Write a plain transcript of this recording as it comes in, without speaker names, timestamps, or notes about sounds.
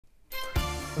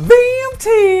Vim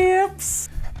tips!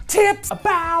 Tips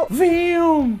about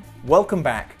Vim! Welcome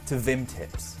back to Vim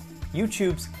Tips,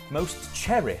 YouTube's most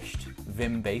cherished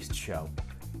Vim-based show.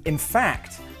 In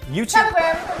fact, YouTube...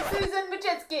 Telegram from Susan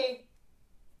Wojcicki.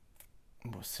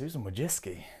 Well, Susan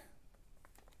Wojcicki?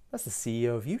 That's the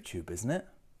CEO of YouTube, isn't it?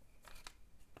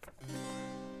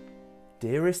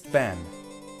 Dearest Ben,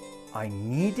 I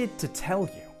needed to tell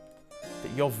you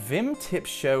that your Vim Tips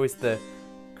show is the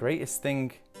greatest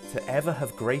thing to ever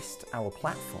have graced our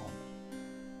platform.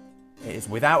 It is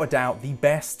without a doubt the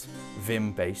best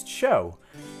Vim-based show.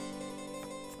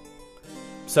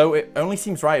 So it only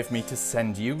seems right of me to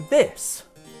send you this.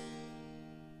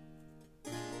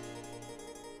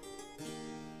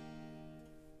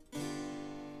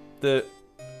 The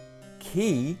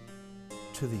key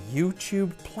to the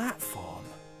YouTube platform.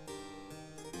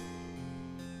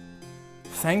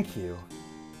 Thank you,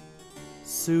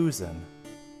 Susan.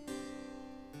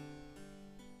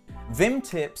 Vim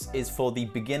Tips is for the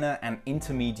beginner and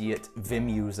intermediate Vim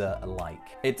user alike.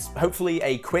 It's hopefully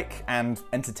a quick and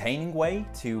entertaining way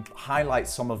to highlight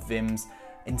some of Vim's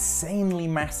insanely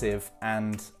massive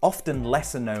and often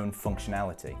lesser known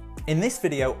functionality. In this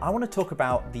video, I want to talk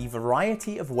about the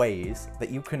variety of ways that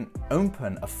you can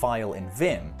open a file in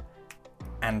Vim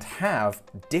and have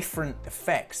different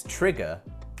effects trigger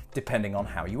depending on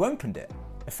how you opened it.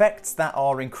 Effects that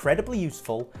are incredibly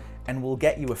useful and will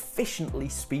get you efficiently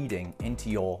speeding into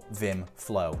your Vim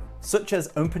flow, such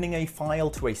as opening a file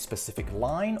to a specific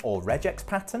line or regex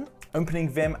pattern, opening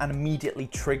Vim and immediately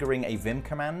triggering a Vim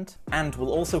command, and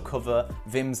we'll also cover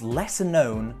Vim's lesser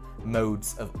known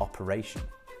modes of operation.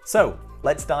 So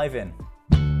let's dive in.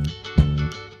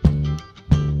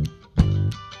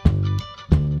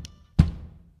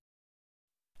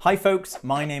 Hi folks,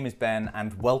 my name is Ben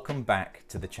and welcome back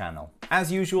to the channel.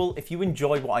 As usual, if you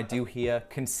enjoy what I do here,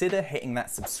 consider hitting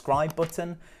that subscribe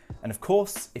button. And of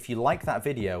course, if you like that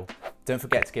video, don't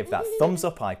forget to give that thumbs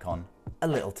up icon a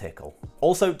little tickle.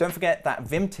 Also, don't forget that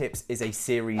Vim Tips is a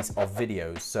series of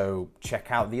videos, so check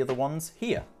out the other ones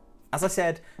here. As I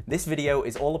said, this video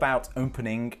is all about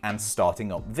opening and starting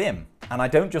up Vim. And I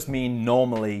don't just mean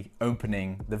normally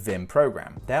opening the Vim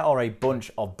program. There are a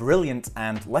bunch of brilliant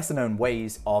and lesser known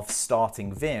ways of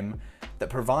starting Vim that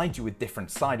provide you with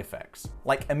different side effects.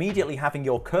 Like immediately having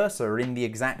your cursor in the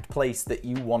exact place that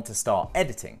you want to start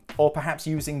editing. Or perhaps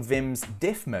using Vim's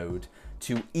diff mode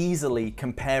to easily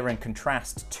compare and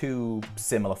contrast two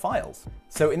similar files.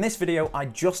 So in this video, I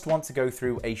just want to go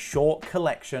through a short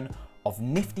collection of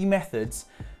nifty methods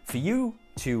for you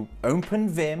to open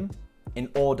Vim in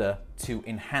order to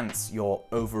enhance your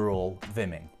overall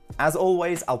Vimming. As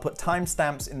always, I'll put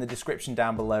timestamps in the description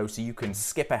down below so you can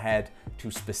skip ahead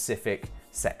to specific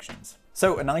sections.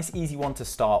 So a nice easy one to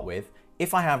start with.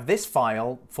 If I have this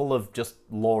file full of just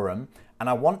lorem and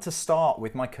I want to start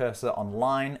with my cursor on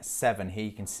line 7, here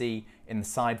you can see in the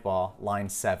sidebar line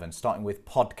 7, starting with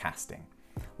podcasting.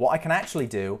 What I can actually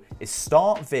do is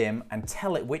start Vim and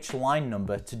tell it which line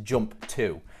number to jump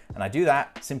to. And I do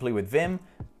that simply with Vim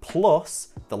plus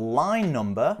the line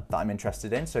number that I'm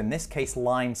interested in. So in this case,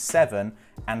 line 7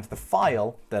 and the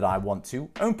file that I want to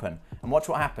open. And watch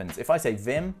what happens. If I say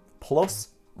Vim plus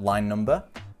line number,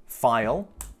 file,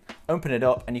 open it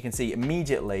up, and you can see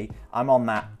immediately I'm on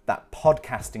that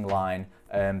podcasting line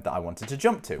that I wanted to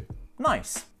jump to.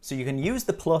 Nice. So you can use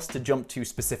the plus to jump to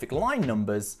specific line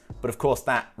numbers, but of course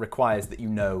that requires that you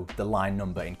know the line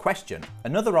number in question.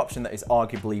 Another option that is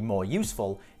arguably more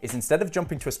useful is instead of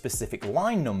jumping to a specific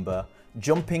line number,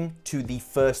 jumping to the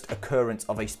first occurrence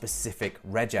of a specific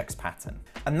regex pattern.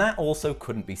 And that also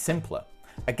couldn't be simpler.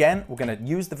 Again, we're going to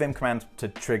use the Vim command to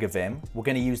trigger Vim. We're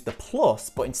going to use the plus,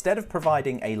 but instead of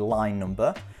providing a line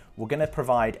number, we're going to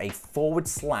provide a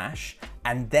 /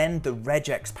 and then the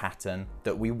regex pattern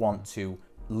that we want to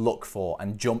look for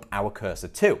and jump our cursor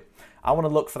to. I want to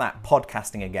look for that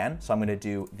podcasting again, so I'm going to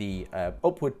do the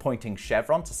upward pointing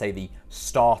chevron to say the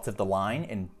start of the line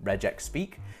in regex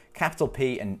speak, capital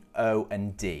P and O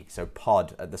and D, so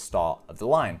pod at the start of the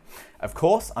line. Of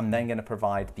course, I'm then going to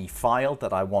provide the file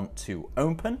that I want to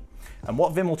open, and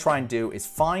what Vim will try and do is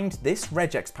find this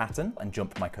regex pattern and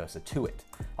jump my cursor to it.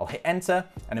 I'll hit enter,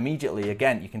 and immediately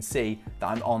again you can see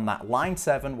that I'm on that line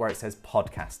 7 where it says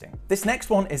podcasting. This next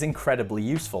one is incredibly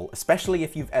useful, especially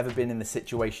if you've ever been in the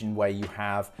situation where you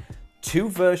have two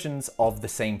versions of the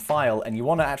same file and you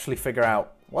want to actually figure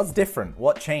out what's different,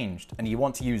 what changed, and you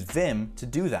want to use Vim to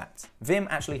do that. Vim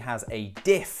actually has a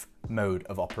diff mode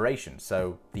of operation,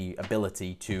 so the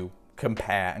ability to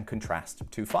compare and contrast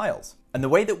two files. And the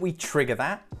way that we trigger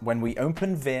that when we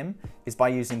open Vim is by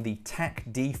using the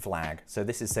tacd flag. So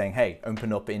this is saying, hey,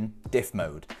 open up in diff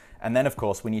mode. And then of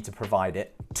course we need to provide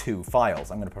it 2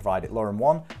 files. I'm going to provide it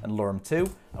lorem1 and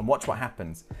lorem2, and watch what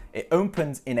happens. It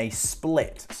opens in a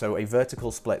split, so a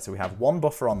vertical split. So we have 1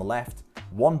 buffer on the left,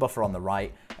 1 buffer on the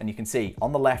right, and you can see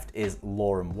on the left is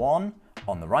lorem1,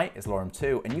 on the right is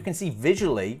lorem2, and you can see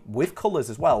visually with colors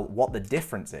as well what the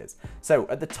difference is. So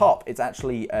at the top it's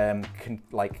actually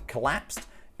collapsed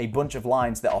a bunch of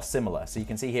lines that are similar. So you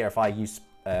can see here if I use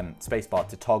spacebar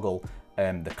to toggle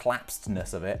the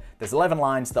collapsedness of it, there's 11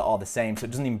 lines that are the same, so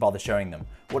it doesn't even bother showing them.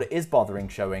 What it is bothering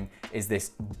showing is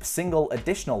this single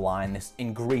additional line, this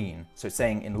in green. So it's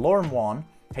saying in lorem1,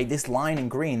 hey, this line in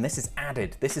green, this is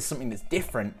added. This is something that's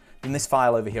different than this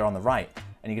file over here on the right.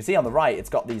 And you can see on the right, it's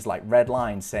got these like red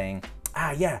lines saying,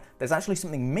 ah yeah, there's actually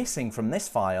something missing from this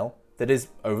file that is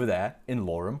over there in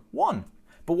lorem1.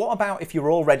 But what about if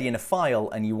you're already in a file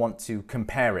and you want to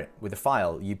compare it with a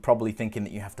file? You're probably thinking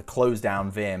that you have to close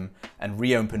down Vim and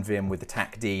reopen Vim with the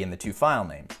tacd and the 2 file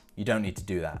names. You don't need to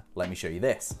do that. Let me show you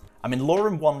this. I'm in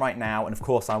lorem1 right now, and of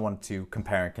course I want to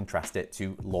compare and contrast it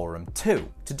to lorem2.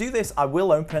 To do this, I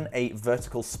will open a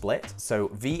vertical split, so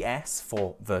VS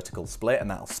for vertical split,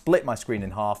 and that'll split my screen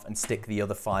in half and stick the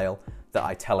other file that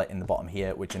I tell it in the bottom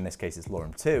here, which in this case is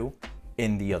lorem2,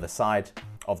 in the other side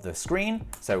of the screen.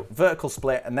 So vertical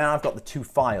split, and now I've got the 2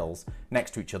 files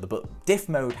next to each other, but diff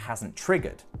mode hasn't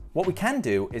triggered. What we can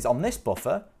do is on this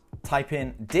buffer, type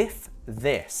in diff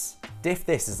this. Diff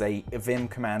this is a Vim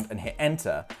command and hit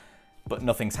enter, but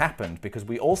nothing's happened because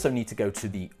we also need to go to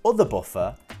the other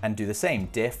buffer and do the same,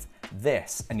 diff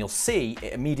this, and you'll see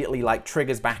it immediately like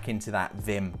triggers back into that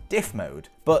Vim diff mode.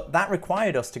 But that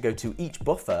required us to go to each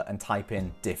buffer and type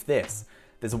in diff this.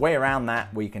 There's a way around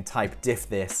that where you can type diff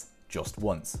this just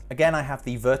once. Again, I have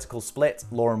the vertical split,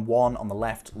 lorem1 on the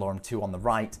left, lorem2 on the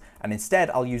right, and instead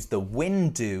I'll use the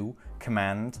winDo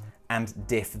command and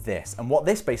diff this. And what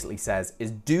this basically says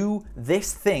is do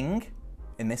this thing,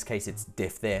 in this case it's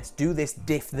diff this, do this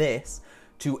diff this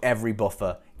to every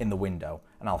buffer in the window.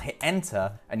 And I'll hit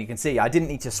enter, and you can see I didn't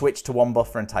need to switch to one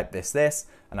buffer and type this,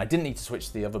 and I didn't need to switch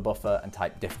to the other buffer and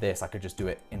type diff this. I could just do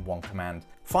it in one command.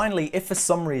 Finally, if for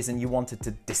some reason you wanted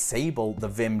to disable the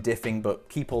Vim diffing but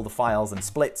keep all the files and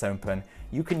splits open,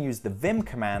 you can use the Vim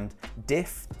command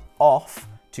diff off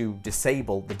to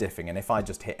disable the diffing. And if I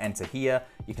just hit enter here,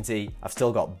 you can see I've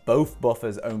still got both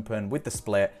buffers open with the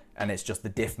split, and it's just the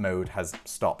diff mode has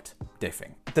stopped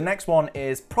diffing. The next one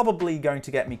is probably going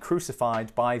to get me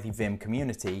crucified by the Vim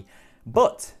community,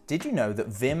 but did you know that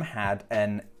Vim had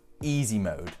an easy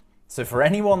mode? So for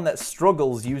anyone that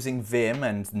struggles using Vim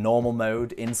and normal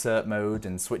mode, insert mode,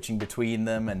 and switching between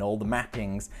them and all the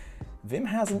mappings, Vim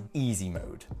has an easy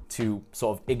mode to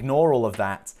sort of ignore all of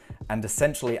that and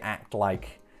essentially act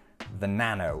like the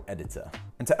nano editor.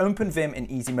 And to open Vim in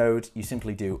easy mode, you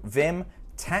simply do Vim,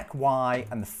 tac Y,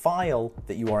 and the file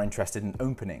that you are interested in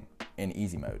opening in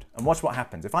easy mode. And watch what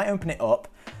happens. If I open it up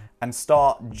and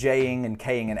start J'ing and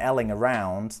K'ing and L'ing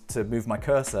around to move my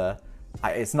cursor,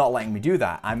 it's not letting me do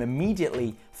that. I'm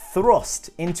immediately thrust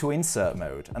into insert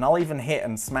mode, and I'll even hit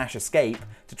and smash escape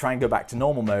to try and go back to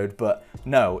normal mode, but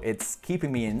no, it's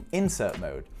keeping me in insert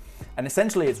mode. And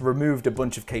essentially it's removed a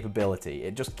bunch of capability.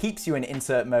 It just keeps you in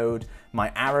insert mode.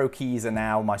 My arrow keys are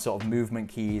now my sort of movement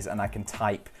keys, and I can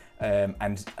type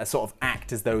and sort of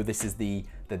act as though this is the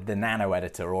nano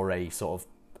editor, or a sort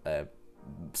of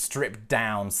stripped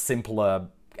down, simpler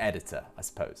editor, I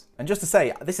suppose. And just to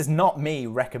say, this is not me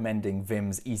recommending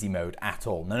Vim's easy mode at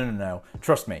all. No.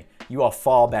 Trust me, you are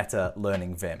far better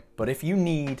learning Vim. But if you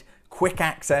need quick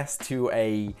access to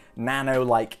a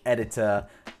nano-like editor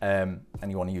and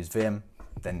you want to use Vim,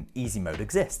 then easy mode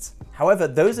exists. However,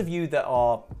 those of you that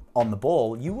are on the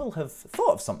ball, you will have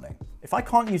thought of something. If I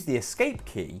can't use the escape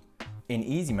key in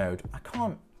easy mode, I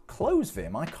can't close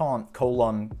Vim. I can't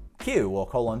 :Q or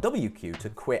 :WQ to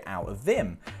quit out of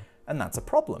Vim. And that's a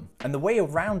problem. And the way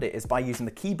around it is by using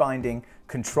the key binding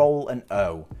Control and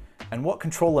O. And what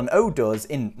Control and O does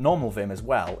in normal Vim as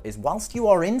well is whilst you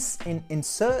are in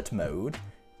insert mode,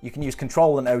 you can use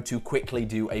Control and O to quickly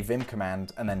do a Vim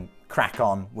command and then crack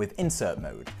on with insert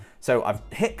mode. So I've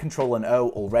hit Control and O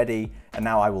already, and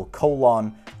now I will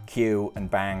 :Q and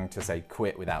bang to say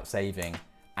quit without saving,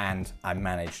 and I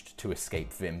managed to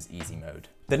escape Vim's easy mode.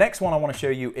 The next one I want to show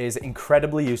you is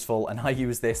incredibly useful, and I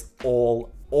use this all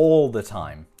the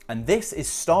time. And this is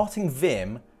starting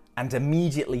Vim and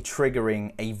immediately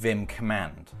triggering a Vim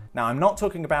command. Now, I'm not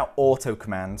talking about auto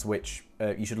commands, which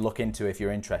you should look into if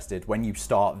you're interested. When you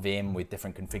start Vim with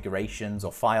different configurations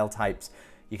or file types,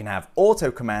 you can have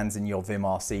auto commands in your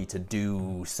Vim-RC to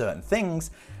do certain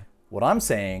things. What I'm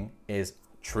saying is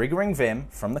triggering Vim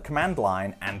from the command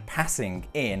line and passing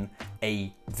in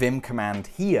a Vim command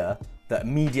here that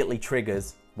immediately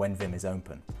triggers when Vim is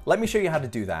open. Let me show you how to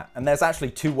do that. And there's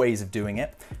actually two ways of doing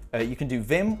it. You can do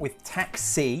Vim with tag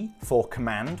C for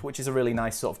command, which is a really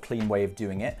nice sort of clean way of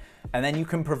doing it. And then you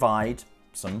can provide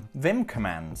some Vim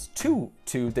commands to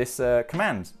this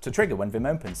command to trigger when Vim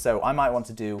opens. So I might want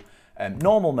to do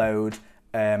normal mode,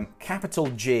 capital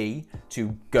G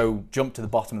to go jump to the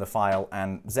bottom of the file,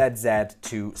 and ZZ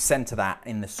to center that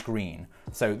in the screen.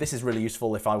 So this is really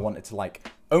useful if I wanted to like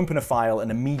open a file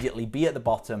and immediately be at the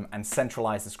bottom and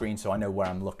centralize the screen so I know where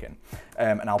I'm looking.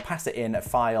 And I'll pass it in a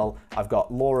file. I've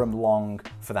got lorem long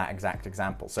for that exact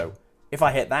example. So if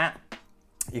I hit that,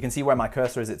 you can see where my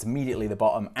cursor is. It's immediately the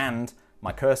bottom, and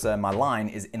my cursor, my line,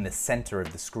 is in the center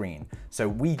of the screen. So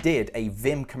we did a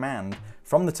Vim command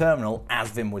from the terminal as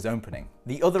Vim was opening.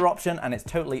 The other option, and it's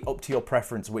totally up to your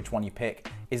preference which one you pick,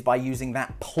 is by using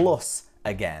that plus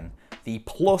again. The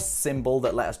plus symbol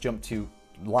that let us jump to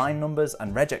line numbers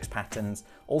and regex patterns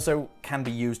also can be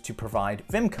used to provide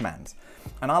Vim commands.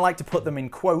 And I like to put them in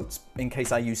quotes in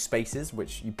case I use spaces,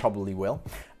 which you probably will.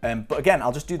 But again,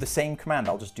 I'll just do the same command.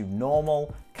 I'll just do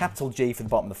normal, capital G for the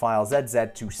bottom of the file,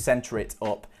 ZZ to center it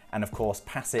up, and of course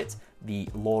pass it the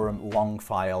lorem long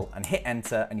file and hit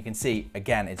enter, and you can see,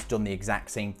 again, it's done the exact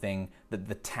same thing that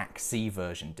the tag C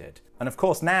version did. And of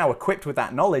course now, equipped with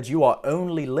that knowledge, you are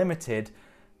only limited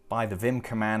by the Vim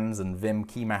commands and Vim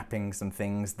key mappings and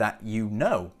things that you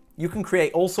know. You can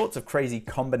create all sorts of crazy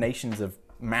combinations of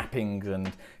mappings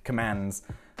and commands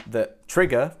that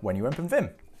trigger when you open Vim.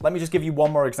 Let me just give you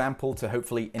one more example to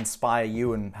hopefully inspire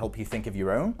you and help you think of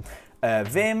your own.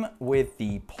 Vim with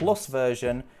the plus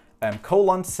version,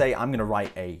 colon to say I'm going to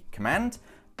write a command,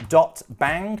 dot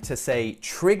bang to say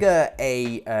trigger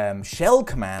a shell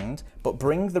command, but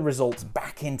bring the results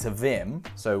back into Vim.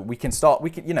 So we can,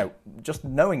 you know, just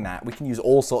knowing that, we can use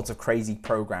all sorts of crazy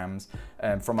programs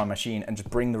from our machine and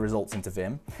just bring the results into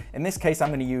Vim. In this case, I'm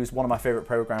going to use one of my favorite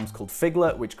programs called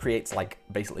Figlet, which creates like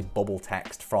basically bubble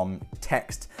text from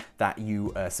text that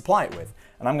you supply it with.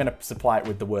 And I'm going to supply it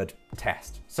with the word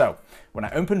test. So when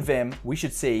I open Vim, we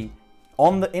should see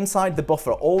on the inside the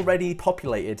buffer already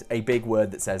populated a big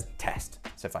word that says test.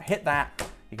 So if I hit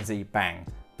that, you can see bang,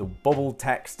 the bubble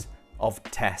text of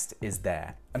test is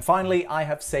there. And finally, I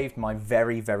have saved my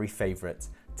very, very favorite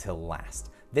till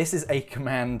last. This is a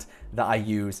command that I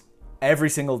use every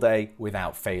single day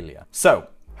without failure. So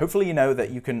hopefully you know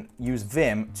that you can use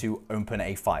Vim to open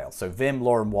a file. So Vim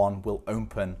lorem1 will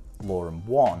open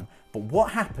lorem1. But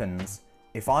what happens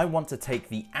if I want to take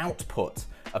the output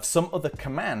of some other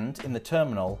command in the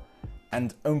terminal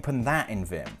and open that in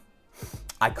Vim?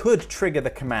 I could trigger the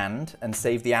command and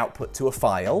save the output to a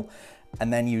file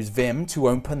and then use Vim to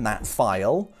open that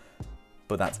file,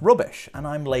 but that's rubbish and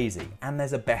I'm lazy, and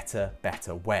there's a better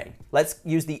way. Let's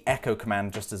use the echo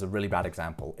command just as a really bad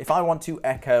example. If I want to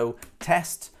echo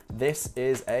test, this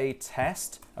is a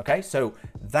test. Okay, so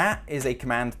that is a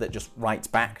command that just writes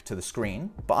back to the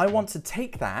screen, but I want to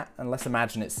take that, and let's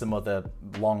imagine it's some other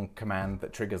long command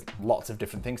that triggers lots of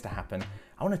different things to happen.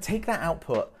 I want to take that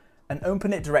output and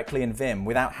open it directly in Vim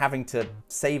without having to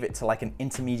save it to like an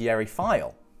intermediary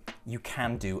file. You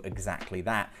can do exactly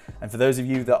that. And for those of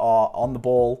you that are on the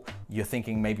ball, you're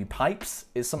thinking maybe pipes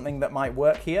is something that might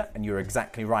work here, and you're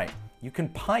exactly right. You can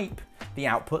pipe the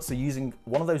output, so using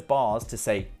one of those bars to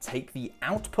say, take the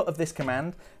output of this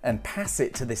command and pass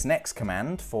it to this next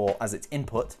command as its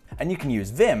input, and you can use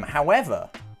Vim. However,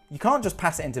 you can't just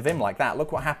pass it into Vim like that.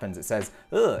 Look what happens. It says,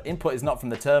 input is not from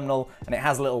the terminal, and it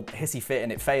has a little hissy fit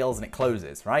and it fails and it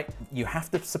closes, right? You have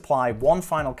to supply one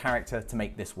final character to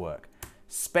make this work.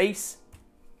 Space,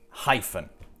 hyphen.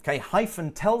 Okay,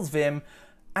 hyphen tells Vim,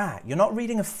 you're not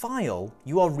reading a file,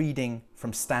 you are reading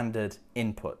from standard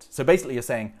input. So basically you're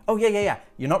saying, oh yeah,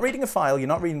 you're not reading a file, you're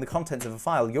not reading the contents of a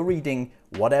file, you're reading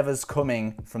whatever's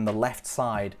coming from the left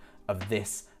side of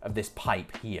this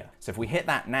pipe here. So if we hit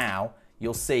that now,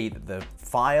 you'll see that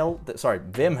the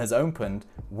Vim has opened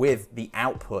with the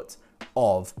output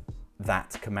of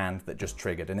that command that just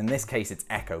triggered. And in this case, it's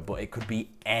echo, but it could be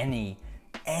any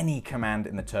command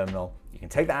in the terminal. You can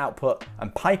take that output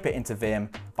and pipe it into Vim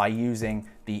by using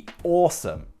the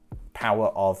awesome power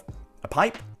of a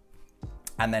pipe,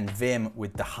 and then Vim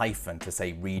with the hyphen to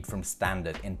say read from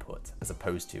standard input as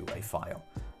opposed to a file.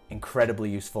 Incredibly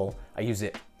useful. I use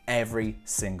it every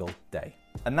single day.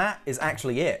 And that is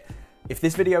actually it. If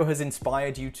this video has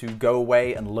inspired you to go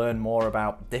away and learn more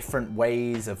about different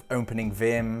ways of opening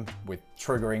Vim with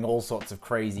triggering all sorts of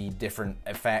crazy different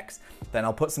effects, then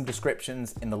I'll put some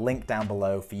descriptions in the link down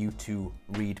below for you to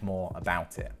read more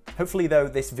about it. Hopefully though,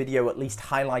 this video at least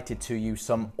highlighted to you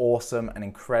some awesome and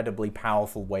incredibly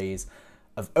powerful ways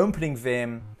of opening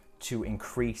Vim to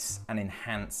increase and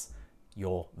enhance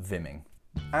you're Vimming.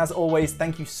 As always,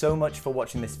 thank you so much for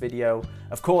watching this video.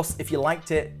 Of course, if you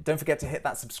liked it, don't forget to hit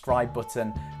that subscribe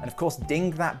button, and of course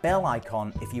ding that bell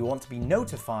icon if you want to be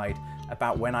notified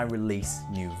about when I release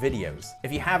new videos.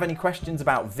 If you have any questions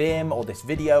about Vim or this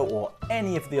video or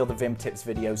any of the other Vim tips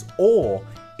videos, or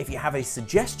if you have a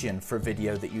suggestion for a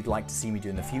video that you'd like to see me do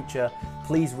in the future,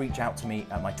 please reach out to me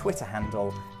at my Twitter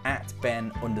handle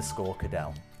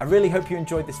 @Ben_Cadell. I really hope you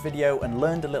enjoyed this video and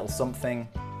learned a little something.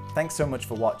 Thanks so much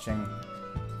for watching.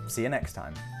 See you next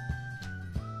time.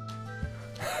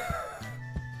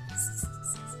 That's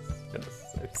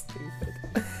so stupid.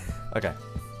 Okay.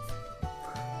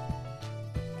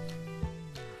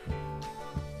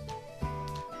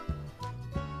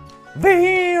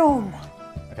 Vim!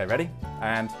 Okay, ready?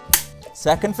 And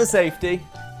second for safety.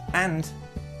 And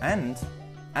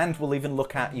we'll even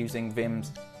look at using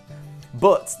Vims.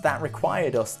 But that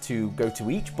required us to go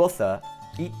to each buffer.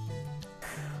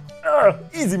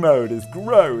 Easy mode is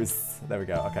gross. There we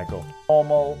go. Okay, cool.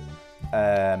 Normal.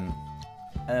 And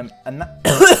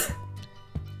that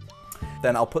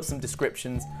then I'll put some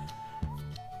descriptions.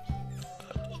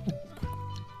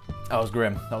 That was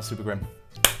grim. That was super grim.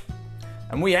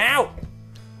 And we out.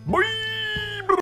 Bye.